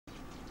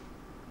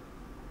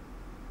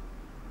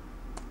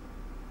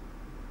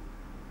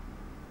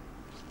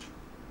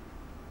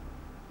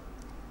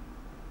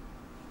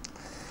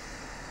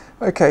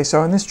Okay,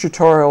 so in this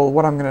tutorial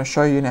what I'm going to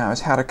show you now is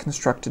how to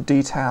construct a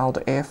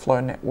detailed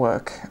airflow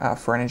network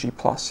for Energy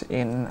Plus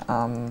in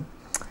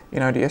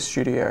ODS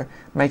Studio,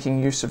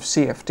 making use of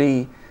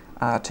CFD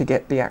to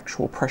get the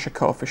actual pressure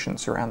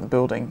coefficients around the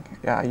building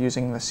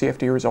using the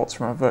CFD results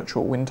from a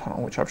virtual wind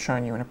tunnel, which I've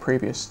shown you in a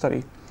previous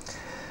study.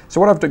 So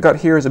what I've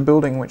got here is a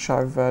building which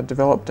I've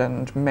developed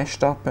and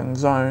meshed up and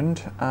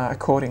zoned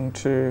according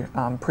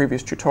to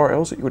previous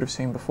tutorials that you would have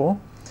seen before.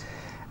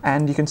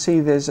 And you can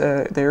see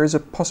there is a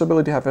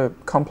possibility to have a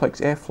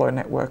complex airflow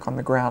network on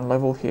the ground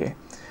level here.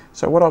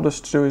 So what I'll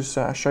just do is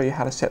show you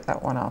how to set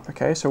that one up.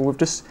 Okay, so we've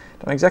just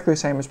done exactly the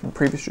same as in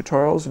previous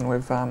tutorials, and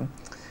we've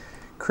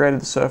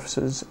created the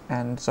surfaces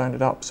and zoned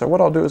it up. So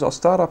what I'll do is I'll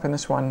start up in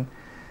this one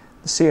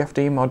the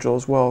CFD module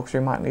as well, because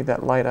we might need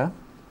that later.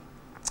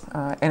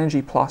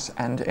 Energy Plus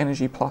and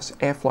Energy Plus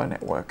Airflow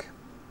Network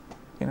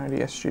in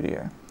ODS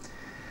Studio.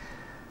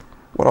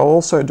 What I'll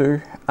also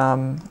do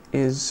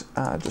is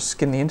just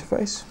skin the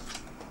interface,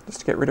 just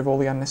to get rid of all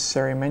the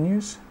unnecessary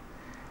menus,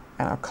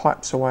 and I'll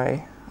collapse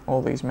away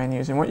all these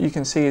menus. And what you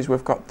can see is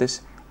we've got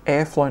this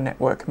Airflow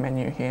Network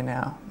menu here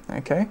now.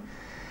 Okay.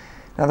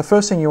 Now the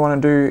first thing you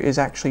want to do is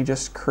actually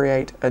just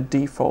create a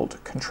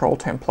default control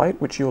template,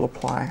 which you'll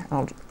apply.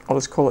 I'll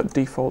just call it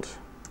default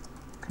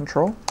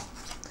control,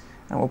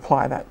 and we'll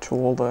apply that to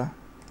all the.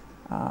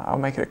 I'll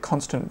make it a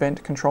constant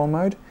vent control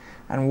mode,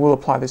 and we'll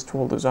apply this to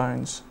all the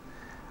zones.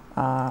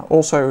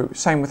 Also,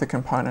 same with the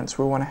components.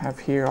 We want to have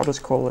here, I'll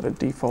just call it a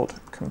default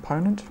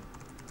component.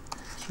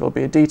 It'll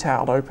be a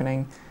detailed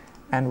opening,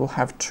 and we'll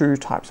have two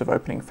types of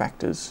opening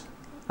factors,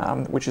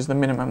 which is the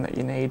minimum that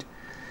you need.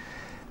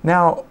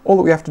 Now, all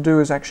that we have to do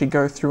is actually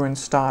go through and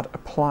start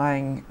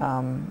applying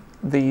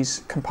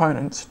these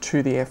components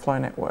to the airflow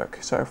network.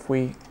 So if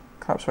we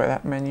collapse away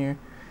that menu,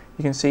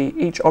 you can see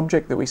each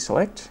object that we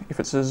select. If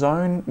it's a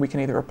zone, we can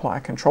either apply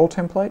a control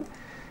template.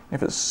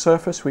 If it's a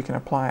surface, we can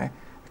apply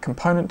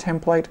component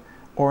template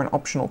or an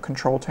optional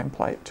control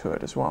template to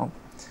it as well.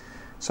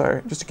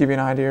 So just to give you an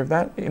idea of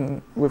that,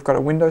 we've got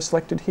a window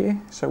selected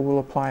here, so we'll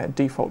apply a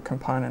default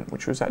component,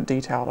 which was that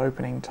detailed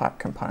opening type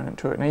component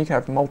to it. Now you can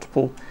have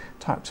multiple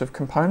types of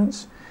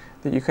components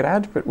that you could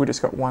add, but we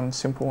just got one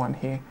simple one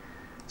here.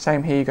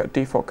 Same here, you got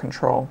default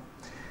control.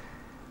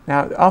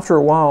 Now after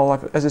a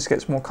while, as this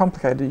gets more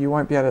complicated, you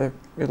won't be able to,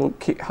 it'll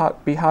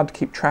be hard to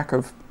keep track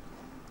of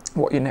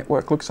what your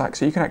network looks like.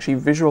 So you can actually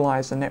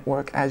visualize the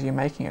network as you're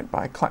making it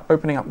by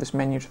opening up this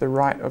menu to the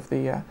right of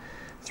the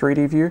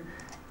 3D view,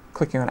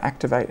 clicking on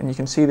activate, and you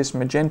can see this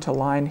magenta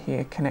line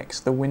here connects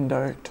the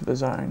window to the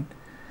zone.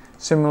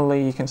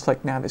 Similarly, you can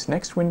select now this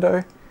next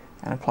window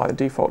and apply the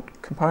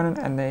default component,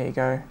 and there you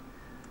go.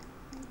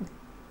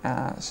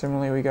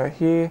 Similarly, we go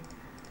here,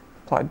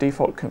 apply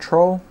default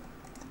control,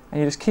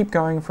 and you just keep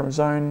going from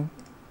zone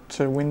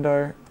to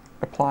window,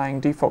 applying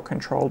default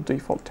control,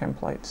 default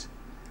templates.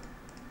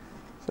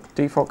 So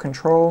default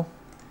control,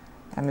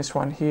 and this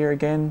one here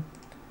again,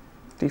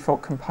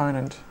 default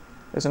component.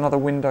 There's another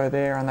window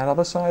there on that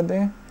other side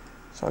there,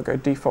 so I'll go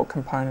default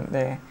component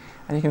there.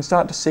 And you can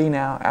start to see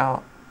now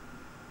our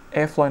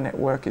airflow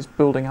network is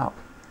building up.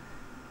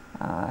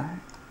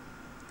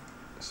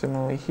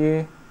 Similarly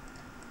here,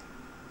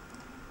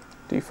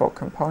 default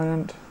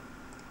component,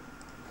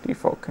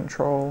 default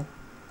control,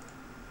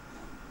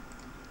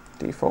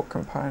 default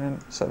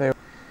component. So there,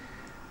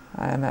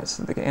 and that's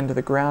the end of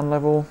the ground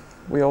level.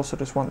 We also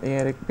just want the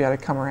air to be able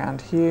to come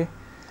around here,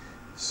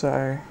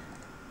 so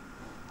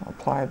I'll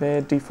apply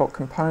there, default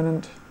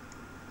component.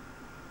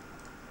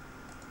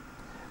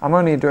 I'm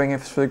only doing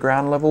it for the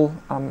ground level.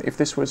 If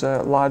this was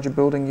a larger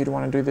building, you'd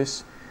want to do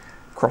this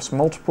across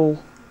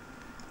multiple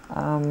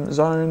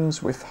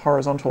zones with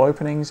horizontal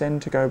openings then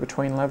to go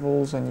between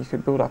levels, and you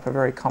could build up a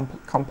very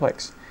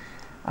complex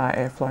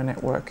airflow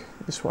network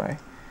this way.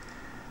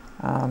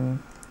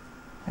 And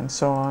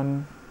so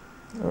on.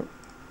 Oh,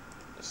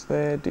 it's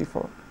there,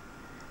 default.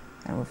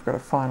 And we've got a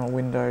final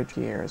window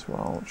here as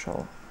well, which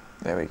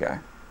there we go.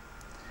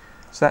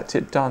 So that's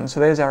it done.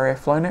 So there's our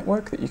airflow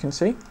network that you can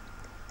see.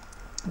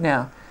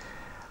 Now,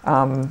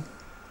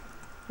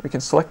 we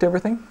can select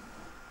everything.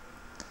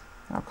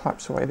 I'll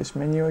collapse away this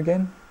menu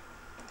again.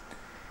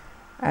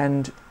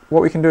 And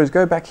what we can do is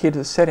go back here to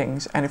the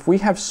settings, and if we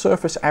have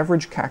surface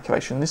average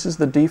calculation, this is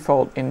the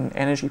default in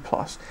Energy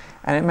Plus,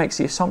 and it makes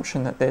the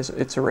assumption that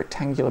it's a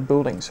rectangular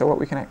building. So what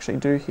we can actually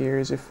do here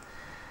is if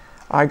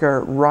I go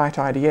write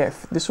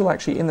IDF, this will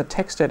actually, in the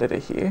text editor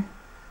here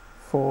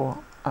for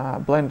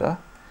Blender,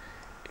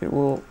 it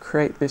will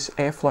create this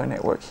airflow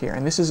network here,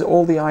 and this is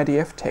all the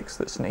IDF text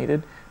that's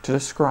needed to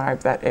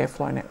describe that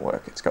airflow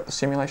network. It's got the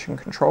simulation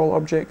control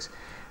objects,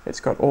 it's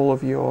got all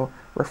of your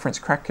reference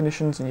crack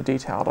conditions and your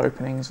detailed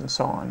openings and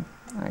so on.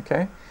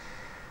 Okay.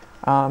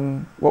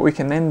 What we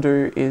can then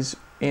do is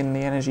in the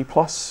Energy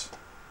Plus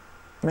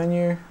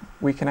menu,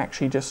 we can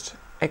actually just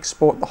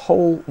export the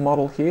whole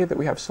model here that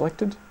we have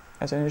selected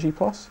as Energy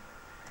Plus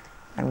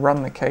and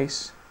run the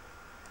case,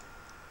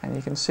 and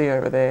you can see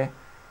over there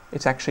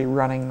it's actually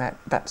running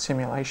that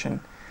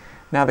simulation.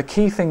 Now the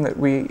key thing that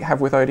we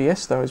have with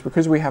ODS though is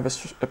because we have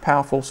a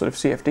powerful sort of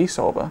CFD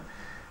solver,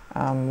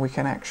 we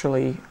can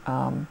actually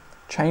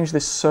change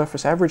this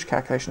surface average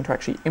calculation to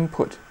actually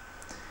input.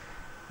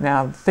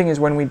 Now the thing is,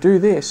 when we do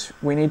this,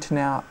 we need to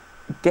now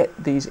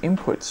get these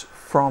inputs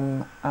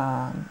from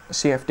a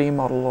CFD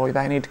model, or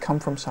they need to come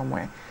from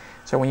somewhere.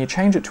 So when you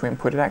change it to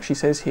input, it actually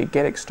says here,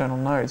 get external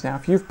nodes. Now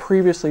if you've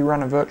previously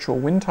run a virtual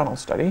wind tunnel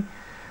study,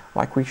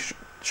 like we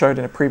showed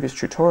in a previous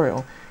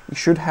tutorial, you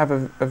should have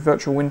a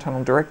virtual wind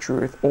tunnel directory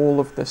with all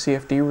of the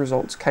CFD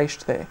results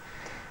cached there.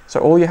 So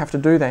all you have to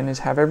do then is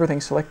have everything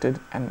selected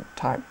and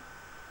type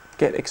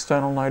get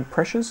external node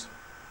pressures,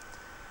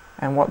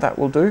 and what that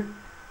will do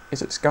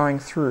is it's going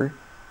through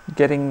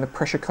getting the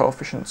pressure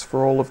coefficients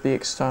for all of the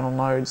external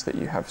nodes that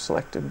you have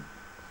selected.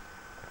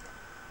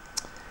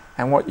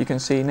 And what you can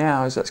see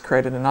now is it's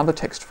created another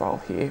text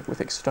file here with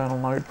external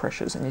node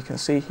pressures, and you can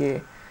see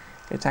here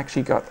it's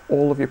actually got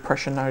all of your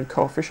pressure node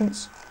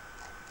coefficients,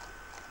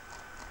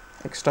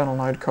 external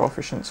node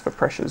coefficients for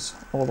pressures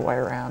all the way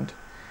around.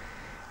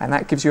 And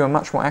that gives you a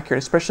much more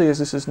accurate, especially as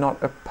this is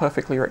not a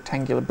perfectly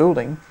rectangular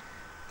building,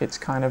 it's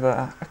kind of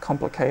a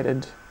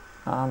complicated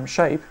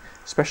shape.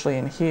 Especially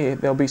in here,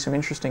 there'll be some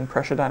interesting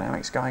pressure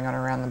dynamics going on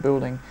around the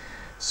building.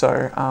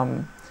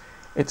 So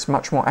it's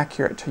much more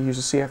accurate to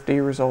use the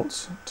CFD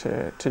results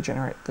to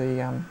generate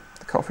the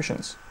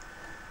coefficients.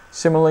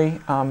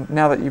 Similarly,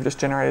 now that you've just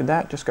generated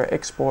that, just go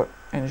export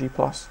Energy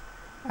Plus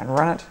and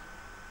run it.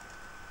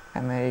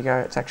 And there you go,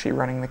 it's actually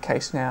running the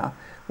case now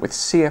with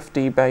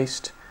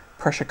CFD-based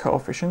pressure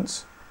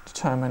coefficients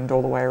determined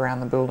all the way around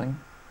the building.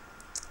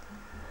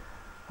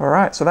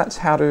 Alright, so that's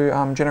how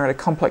to generate a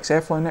complex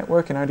airflow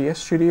network in ODS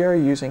Studio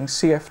using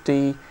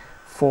CFD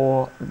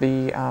for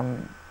the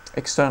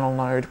external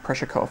node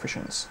pressure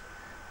coefficients.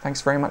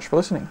 Thanks very much for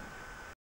listening.